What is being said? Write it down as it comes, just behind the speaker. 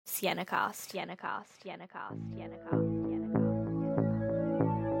Hey everyone,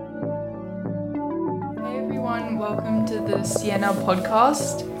 welcome to the Sienna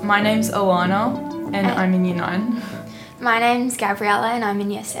podcast. My name's Alana and I'm in Year 9. My name's Gabriella and I'm in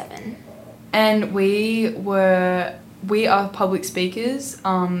Year 7. And we are public speakers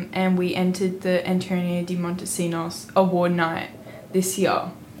and we entered the Antonio de Montesinos award night this year.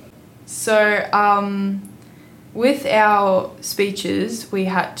 So with our speeches, we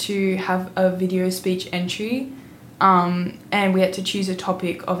had to have a video speech entry and we had to choose a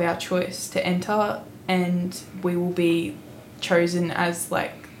topic of our choice to enter, and we will be chosen as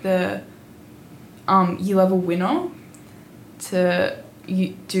like the year level winner to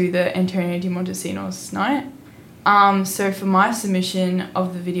do the Antonio de Montesinos night. So for my submission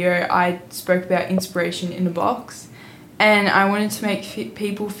of the video, I spoke about inspiration in a box, and I wanted to make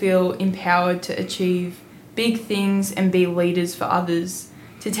people feel empowered to achieve big things and be leaders for others,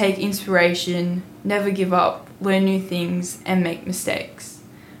 to take inspiration, never give up, learn new things and make mistakes.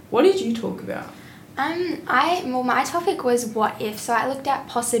 What did you talk about? My topic was what if, so I looked at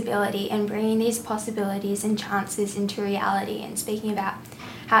possibility and bringing these possibilities and chances into reality, and speaking about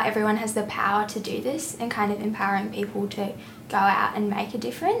how everyone has the power to do this and kind of empowering people to go out and make a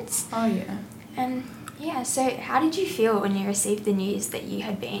difference. Oh yeah. And yeah, so how did you feel when you received the news that you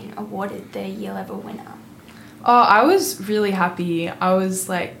had been awarded the year level winner? Oh, I was really happy. I was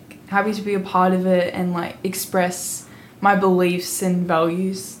like happy to be a part of it and like express my beliefs and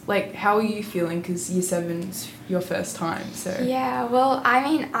values. Like, how are you feeling? Because Year 7's your first time, so... Yeah, well, I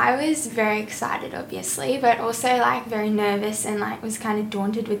mean, I was very excited, obviously, but also, like, very nervous and, like, was kind of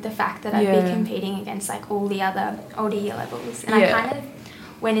daunted with the fact that I'd be competing against, like, all the other older year levels. And I kind of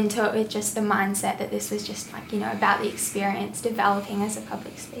went into it with just the mindset that this was just, like, you know, about the experience developing as a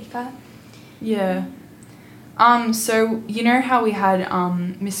public speaker. Yeah. So, you know how we had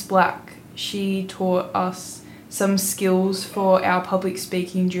Miss Black? She taught us some skills for our public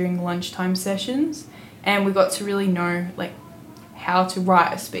speaking during lunchtime sessions, and we got to really know like how to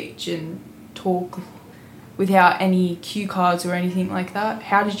write a speech and talk without any cue cards or anything like that.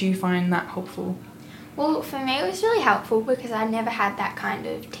 How did you find that helpful? Well, for me it was really helpful because I'd never had that kind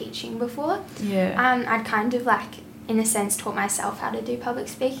of teaching before. Yeah. I'd kind of like, in a sense, taught myself how to do public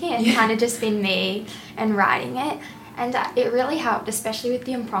speaking, and kind of just been me and writing it. And it really helped, especially with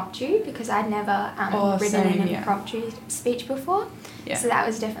the impromptu, because I'd never written an impromptu speech before. Yeah. So that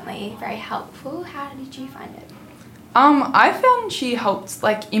was definitely very helpful. How did you find it? I found she helped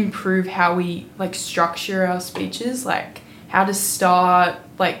like improve how we like structure our speeches, like how to start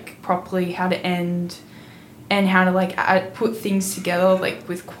like properly, how to end, and how to like put things together like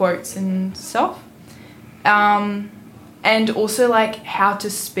with quotes and stuff. And also, like, how to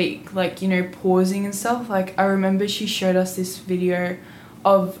speak, like, you know, pausing and stuff. Like, I remember she showed us this video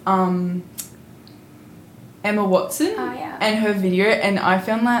of Emma Watson and her video, and I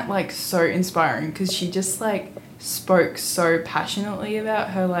found that, like, so inspiring because she just, like, spoke so passionately about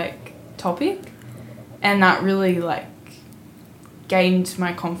her, like, topic. And that really, like, gained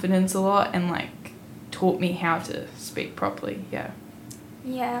my confidence a lot and, like, taught me how to speak properly, yeah.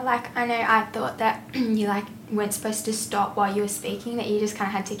 Yeah, like, I know I thought that you, like, weren't supposed to stop while you were speaking, that you just kind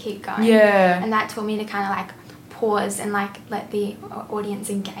of had to keep going. Yeah. And that taught me to kind of, like, pause and, like, let the audience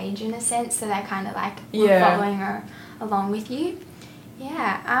engage in a sense, so they kind of, like, were following along with you.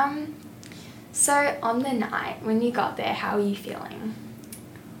 Yeah. So, on the night, when you got there, how were you feeling?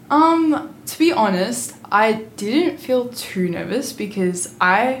 To be honest, I didn't feel too nervous because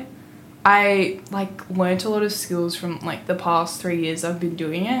I like learnt a lot of skills from like the past 3 years I've been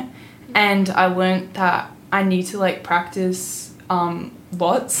doing it, and I learnt that I need to like practice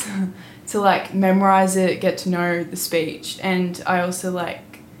lots to like memorize it, get to know the speech, and I also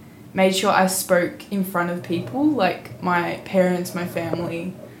like made sure I spoke in front of people, like my parents, my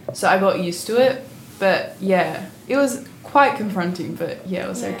family, so I got used to it. But yeah, it was quite confronting, but yeah, it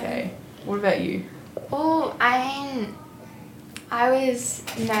was okay. What about you? Well, I was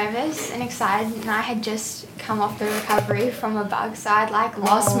nervous and excited, and I had just come off the recovery from a bug, so I'd like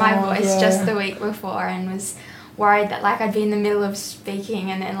lost my voice just the week before and was worried that like I'd be in the middle of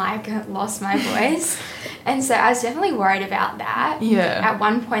speaking and then like lost my voice. And so I was definitely worried about that. Yeah. At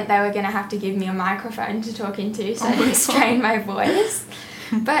one point they were going to have to give me a microphone to talk into so I didn't strain my voice.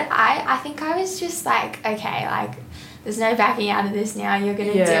 But I think I was just like, okay, like there's no backing out of this now, you're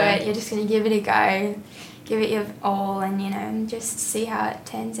going to do it, you're just going to give it a go. Give it your all and, you know, just see how it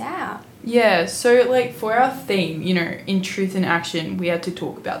turns out. Yeah, so, like, for our theme, you know, in Truth and Action, we had to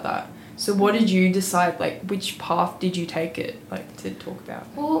talk about that. So what did you decide, like, which path did you take it, like, to talk about?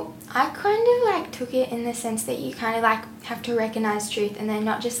 Well, I kind of like took it in the sense that you kind of like have to recognize truth and then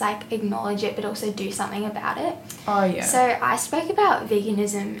not just like acknowledge it but also do something about it. Oh, yeah. So I spoke about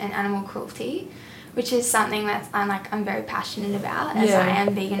veganism and animal cruelty, which is something that I'm very passionate about, as I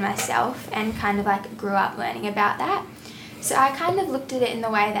am vegan myself, and kind of like grew up learning about that. So I kind of looked at it in the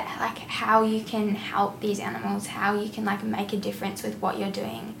way that like how you can help these animals, how you can like make a difference with what you're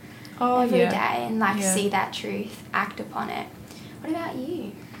doing every day, and like see that truth, act upon it. What about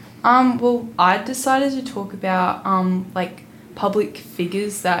you? Well, I decided to talk about like public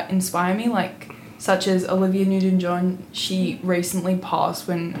figures that inspire me, like such as Olivia Newton-John. She recently passed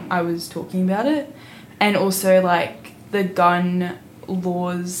when I was talking about it, and also like the gun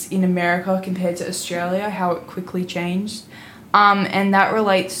laws in America compared to Australia, how it quickly changed, and that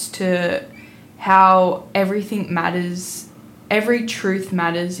relates to how everything matters, every truth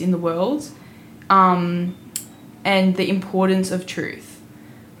matters in the world, and the importance of truth.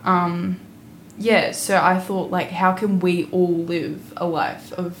 So I thought, like, how can we all live a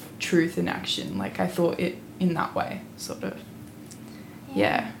life of truth and action? Like, I thought it in that way, sort of.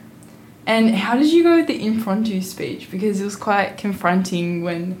 Yeah. And how did you go with the impromptu speech? Because it was quite confronting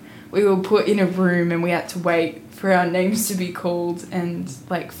when we were put in a room and we had to wait for our names to be called and,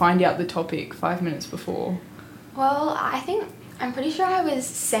 like, find out the topic 5 minutes before. Well, I'm pretty sure I was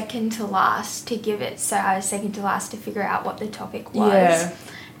second to last to give it, so I was second to last to figure out what the topic was. Yeah.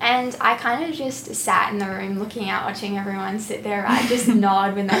 And I kind of just sat in the room looking out, watching everyone sit there. I just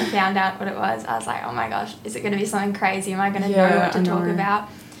nod when they found out what it was. I was like, oh my gosh, is it going to be something crazy? Am I going to know what to talk about?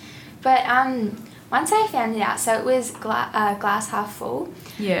 But once I found it out, so it was glass half full.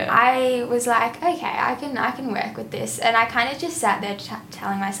 Yeah. I was like, okay, I can work with this. And I kind of just sat there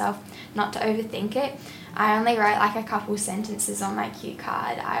telling myself not to overthink it. I only wrote like a couple sentences on my cue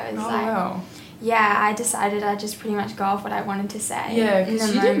card. I was wow. Yeah, I decided I'd just pretty much go off what I wanted to say. Yeah,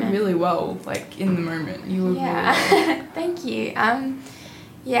 because you did really well, like, in the moment. You were really well. Thank you.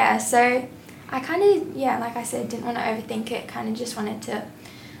 So I kind of, like I said, didn't want to overthink it. Kind of just wanted to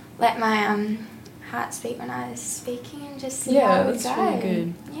let my heart speak when I was speaking and just see how it would go. Yeah, that's really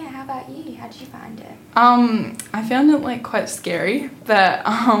good. Yeah, how about you? How did you find it? I found it, like, quite scary, but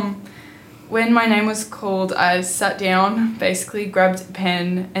when my name was called, I sat down, basically grabbed a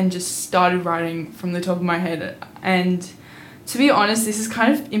pen and just started writing from the top of my head. And to be honest, this is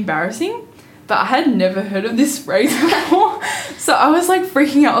kind of embarrassing, but I had never heard of this phrase before. So I was like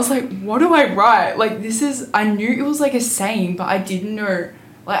freaking out. I was like, what do I write? Like, I knew it was like a saying, but I didn't know,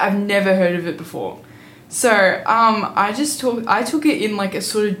 like, I've never heard of it before. So I took it in like a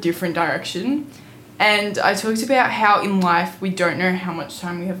sort of different direction. And I talked about how in life we don't know how much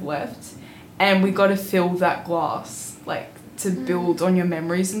time we have left. And we got to fill that glass, like, to build on your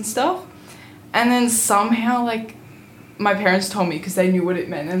memories and stuff. And then somehow, like, my parents told me because they knew what it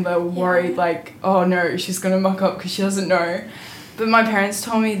meant. And they were worried, like, oh, no, she's going to muck up because she doesn't know. But my parents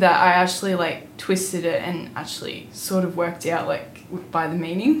told me that I actually, like, twisted it and actually sort of worked out, like, by the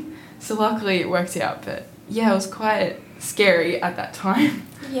meaning. So luckily it worked out. But, yeah, it was quite scary at that time.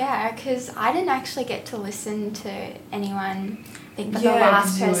 Yeah, because I didn't actually get to listen to anyone... the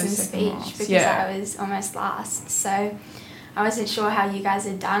last person's speech because I was almost last, so I wasn't sure how you guys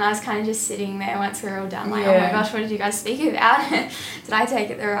had done. I was kind of just sitting there once we were all done, like, oh my gosh, what did you guys speak about? Did I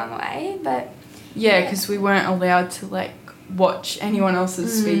take it the wrong way? But because we weren't allowed to, like, watch anyone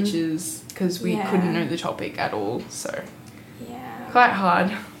else's speeches because we couldn't know the topic at all, so quite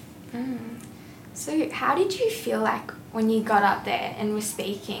hard. So how did you feel like when you got up there and were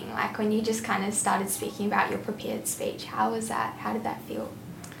speaking, like when you just kind of started speaking about your prepared speech? How was that? How did that feel?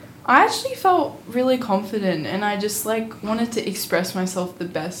 I actually felt really confident and I just, like, wanted to express myself the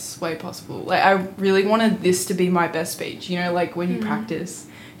best way possible. Like, I really wanted this to be my best speech, you know, like when you practice,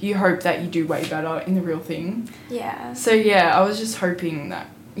 you hope that you do way better in the real thing. Yeah. So, I was just hoping that,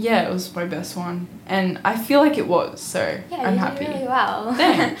 it was my best one. And I feel like it was, so I'm happy. Yeah, you did really well.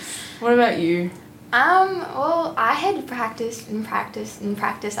 Thanks. What about you? Well, I had practiced and practiced and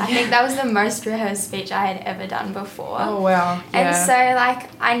practiced. I think that was the most rehearsed speech I had ever done before. Oh, wow. Yeah. And so, like,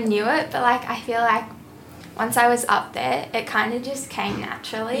 I knew it, but, like, I feel like once I was up there, it kind of just came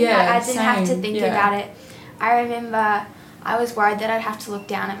naturally. Yeah, like, I didn't have to think yeah. about it. I remember I was worried that I'd have to look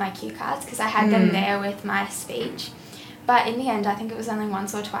down at my cue cards because I had them there with my speech. But in the end, I think it was only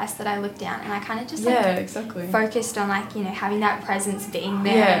once or twice that I looked down and I kind of just focused on, like, you know, having that presence, being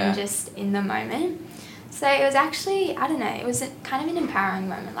there and just in the moment. So it was actually, I don't know, it was kind of an empowering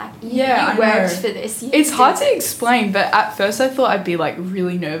moment. Like, you worked for this. It's hard to explain, but at first I thought I'd be, like,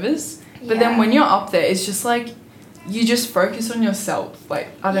 really nervous. But then when you're up there, it's just, like, you just focus on yourself. Like,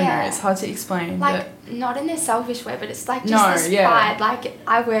 I don't know, Yeah. it's hard to explain. Like, but not in a selfish way, but it's like just No, this yeah. pride. Like,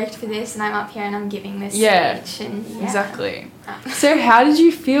 I worked for this and I'm up here and I'm giving this Yeah. speech. And exactly. So how did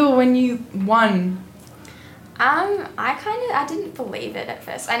you feel when you won? I didn't believe it at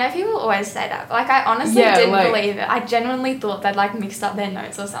first. I know people always say that, but like I honestly Yeah, didn't like- believe it. I genuinely thought they'd like mixed up their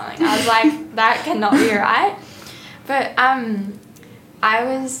notes or something. I was like, that cannot be right. But I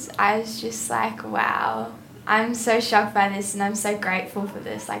was just like, wow, I'm so shocked by this and I'm so grateful for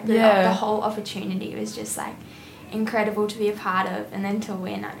this. Like the whole opportunity was just like incredible to be a part of, and then to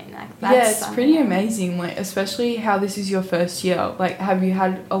win. I mean, like that's Yeah, it's something pretty else. amazing. Like, especially how this is your first year. Like, have you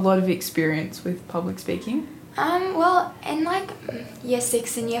had a lot of experience with public speaking? Well, in like year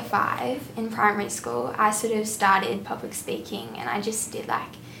 6 and year 5 in primary school, I sort of started public speaking, and I just did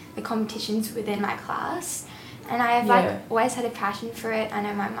like the competitions within my class, and I have Yeah. like always had a passion for it. I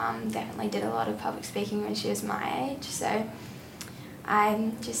know my mum definitely did a lot of public speaking when she was my age, so I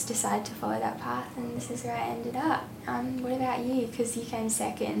just decided to follow that path, and this is where I ended up. What about you? Because you came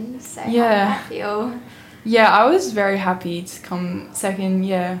second, so how did that feel? Yeah, I was very happy to come second.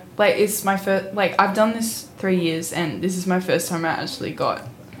 Yeah, like it's my first. Like, I've done this 3 years, and this is my first time I actually got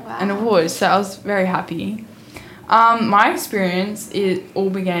Wow. an award. So I was very happy. My experience, it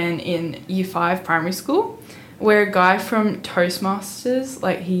all began in year 5 primary school, where a guy from Toastmasters,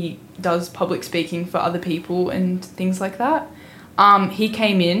 like he does public speaking for other people and things like that. He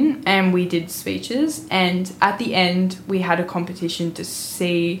came in and we did speeches, and at the end we had a competition to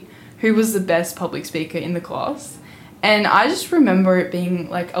see who was the best public speaker in the class. And I just remember it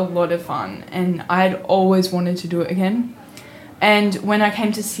being like a lot of fun, and I had always wanted to do it again. And when I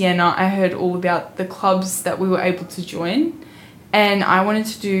came to Siena, I heard all about the clubs that we were able to join, and I wanted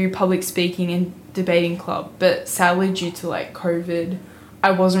to do public speaking and debating club, but sadly due to like COVID,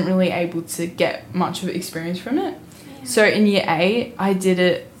 I wasn't really able to get much of experience from it. So in year 8, I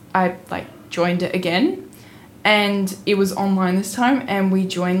joined it again, and it was online this time, and we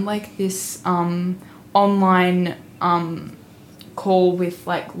joined like this online call with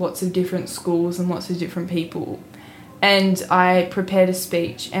like lots of different schools and lots of different people. And I prepared a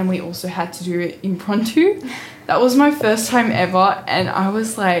speech, and we also had to do it impromptu. That was my first time ever, and I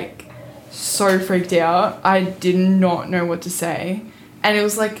was like so freaked out. I did not know what to say. And it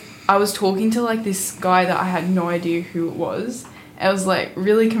was like I was talking to like this guy that I had no idea who it was. It was like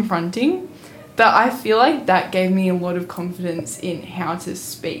really confronting. But I feel like that gave me a lot of confidence in how to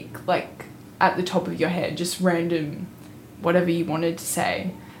speak, like at the top of your head, just random whatever you wanted to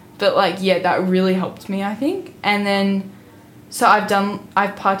say. But like, yeah, that really helped me, I think. And then, so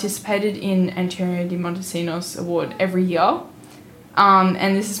I've participated in Antonio de Montesinos Award every year.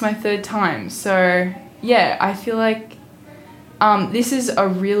 And this is my 3rd time. So yeah, I feel like this is a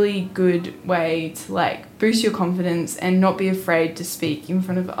really good way to like boost your confidence and not be afraid to speak in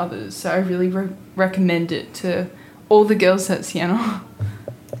front of others. So I really recommend it to all the girls at Siena.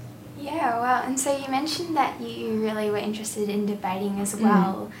 Yeah, wow. And so you mentioned that you really were interested in debating as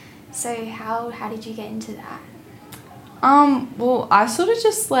well. So how did you get into that? Well, I sort of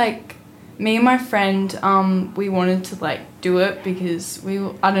just like, me and my friend, we wanted to like do it because we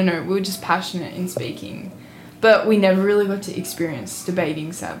were just passionate in speaking. But we never really got to experience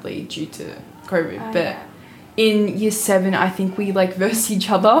debating, sadly, due to COVID. Oh, but yeah. in year 7, I think we like versed each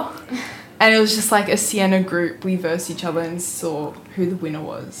other. And it was just like a Siena group. We versed each other and saw who the winner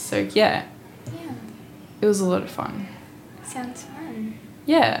was. So yeah, Yeah, it was a lot of fun. sounds fun.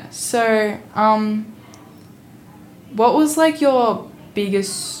 Yeah, so what was like your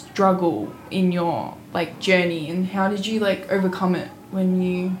biggest struggle in your like journey, and how did you like overcome it when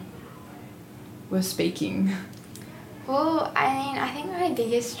you were speaking? Well, I mean, I think my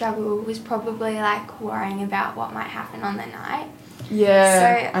biggest struggle was probably like worrying about what might happen on the night.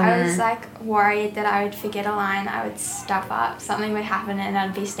 Yeah, So I was like worried that I would forget a line, I would stuff up, something would happen, and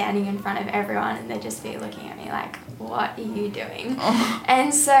I'd be standing in front of everyone and they'd just be looking at me like, what are you doing? Oh.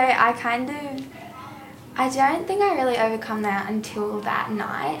 And so I don't think I really overcome that until that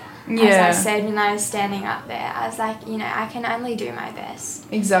night. Yeah. As I said when I was standing up there, I was like, I can only do my best.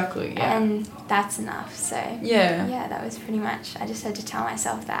 Exactly, yeah. And that's enough. So Yeah. that was pretty much, I just had to tell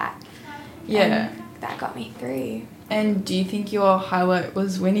myself that. Yeah. And that got me through. And do you think your highlight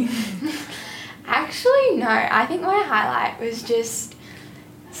was winning? Actually, no. I think my highlight was just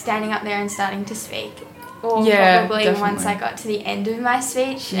standing up there and starting to speak. Or Yeah, probably once definitely. I got to the end of my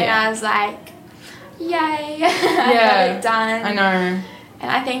speech and Yeah. I was like, yay, I Yeah, got it done. I know. And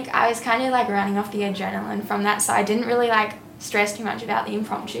I think I was kind of like running off the adrenaline from that, so I didn't really like stress too much about the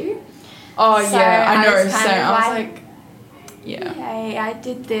impromptu. Oh So yeah, I know. I was So kind of I was like, like, yeah. yay, I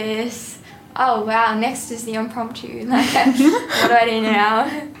did this. oh wow, next is the impromptu. Like, what do I do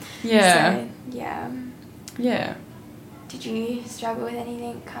now? Yeah. So, yeah. Yeah. Did you struggle with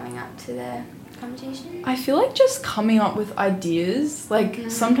anything coming up to the competition? I feel like just coming up with ideas, like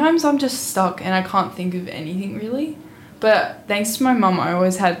sometimes I'm just stuck and I can't think of anything really. But thanks to my mum, I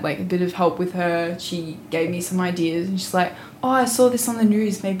always had like a bit of help with her. She gave me some ideas and she's like, oh, I saw this on the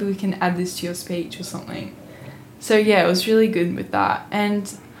news, maybe we can add this to your speech or something. So yeah, it was really good with that.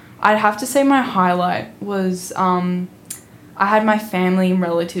 And I'd have to say my highlight was I had my family and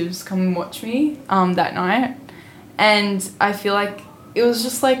relatives come and watch me that night. And I feel like it was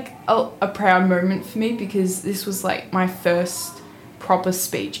just like a proud moment for me because this was like my first proper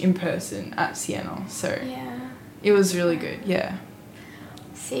speech in person at Siena. So yeah, it was really good, yeah.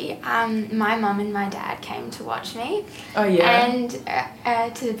 See, my mum and my dad came to watch me. Oh, yeah.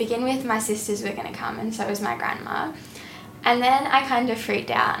 And to begin with, my sisters were going to come, and so was my grandma. And then I kind of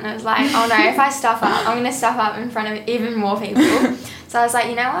freaked out, and I was like, oh no, if I stuff up, I'm going to stuff up in front of even more people. So I was like,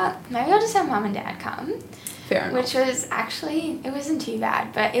 you know what, maybe I'll just have mum and dad come. Fair enough. Which was actually, it wasn't too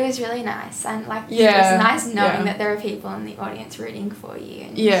bad, but it was really nice. And like, Yeah, it was nice knowing yeah. that there are people in the audience rooting for you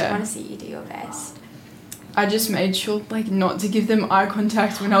and Yeah. just want to see you do your best. I just made sure like not to give them eye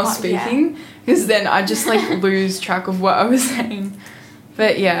contact when I was Oh, yeah. speaking because then I just like lose track of what I was saying.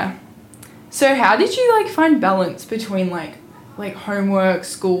 But yeah. So how did you like find balance between like homework,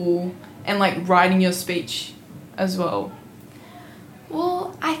 school, and like writing your speech as well?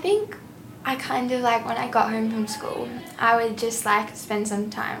 Well, I think I kind of like, when I got home from school, I would just like spend some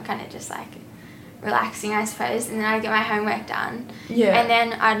time kind of just like relaxing, I suppose, and then I'd get my homework done. Yeah. And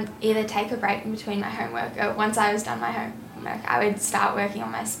then I'd either take a break in between my homework, or once I was done my homework, I would start working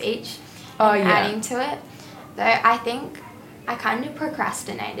on my speech and adding to it. Though I think I kind of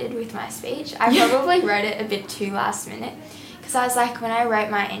procrastinated with my speech. I probably wrote it a bit too last minute because I was like, when I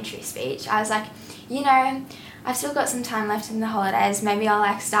wrote my entry speech, I was like, you know, I've still got some time left in the holidays. Maybe I'll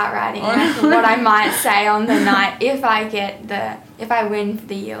like start writing like, what I might say on the night if I win for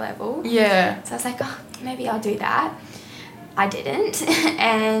the year level. Yeah. So I was like, oh, maybe I'll do that. I didn't,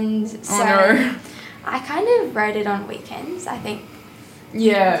 and so no. I kind of wrote it on weekends. I think.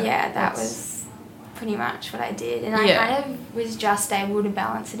 Yeah. Yeah, that was pretty much what I did, and Yeah. I kind of was just able to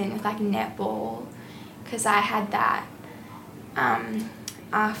balance it in with like netball, because I had that.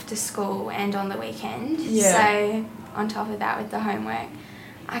 After school and on the weekend. Yeah. So on top of that with the homework,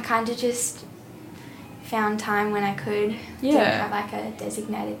 I kind of just found time when I could. Yeah. Didn't have like a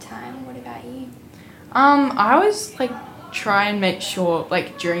designated time. What about you? I always like try and make sure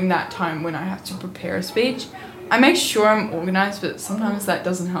like during that time when I have to prepare a speech, I make sure I'm organized, but sometimes that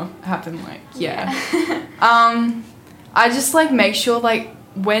doesn't happen. Like, yeah. I just like make sure like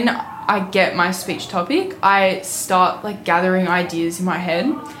when I get my speech topic, I start like gathering ideas in my head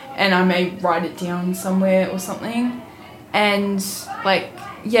and I may write it down somewhere or something. And like,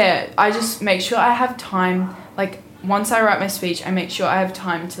 yeah, I just make sure I have time. Like once I write my speech, I make sure I have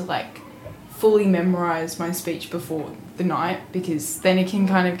time to like fully memorize my speech before the night, because then it can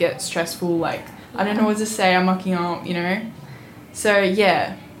kind of get stressful. Like, I don't know what to say, I'm mucking up, you know? So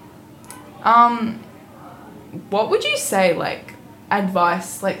yeah. What would you say, like,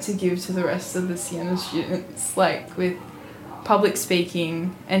 advice like to give to the rest of the Siena students, like with public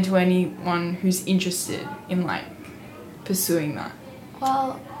speaking, and to anyone who's interested in like pursuing that?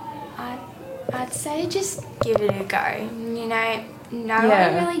 Well, I'd say just give it a go. You know, no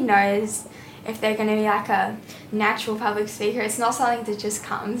one really knows if they're going to be like a natural public speaker. It's not something that just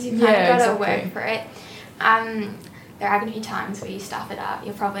comes. You've kind of got to work for it. There are going to be times where you stuff it up.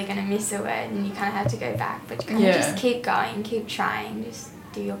 You're probably going to miss a word and you kind of have to go back. But you kind of just keep going, keep trying, just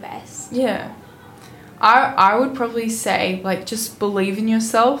do your best. Yeah. I would probably say, like, just believe in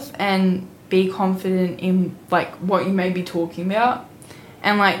yourself and be confident in, like, what you may be talking about.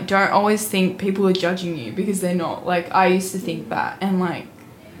 And, like, don't always think people are judging you, because they're not. Like, I used to think that. And, like,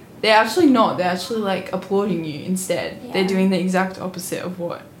 they're actually not. They're actually, like, applauding you instead. Yeah. They're doing the exact opposite of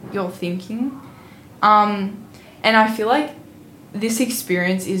what you're thinking. And I feel like this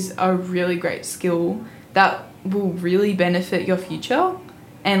experience is a really great skill that will really benefit your future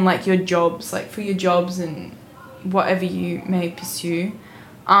and like your jobs, like for your jobs and whatever you may pursue.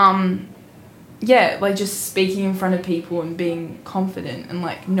 Yeah, like just speaking in front of people and being confident and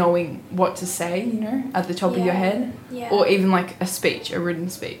like knowing what to say, you know, at the top of your head. Yeah. Or even like a speech, a written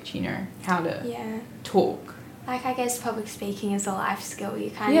speech, you know, how to talk. Like, I guess public speaking is a life skill.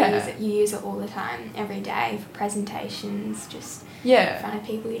 You kind of use it all the time, every day, for presentations, just in front of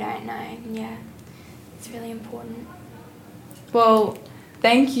people you don't know. Yeah, it's really important. Well,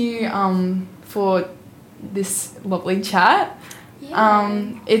 thank you for this lovely chat.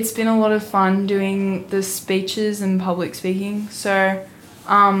 Yeah. It's been a lot of fun doing the speeches and public speaking. So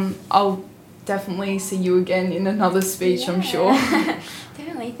I'll definitely see you again in another speech, I'm sure.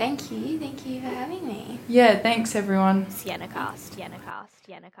 Definitely. Thank you. Thank you for having me. Yeah, thanks everyone. Sienna Cast.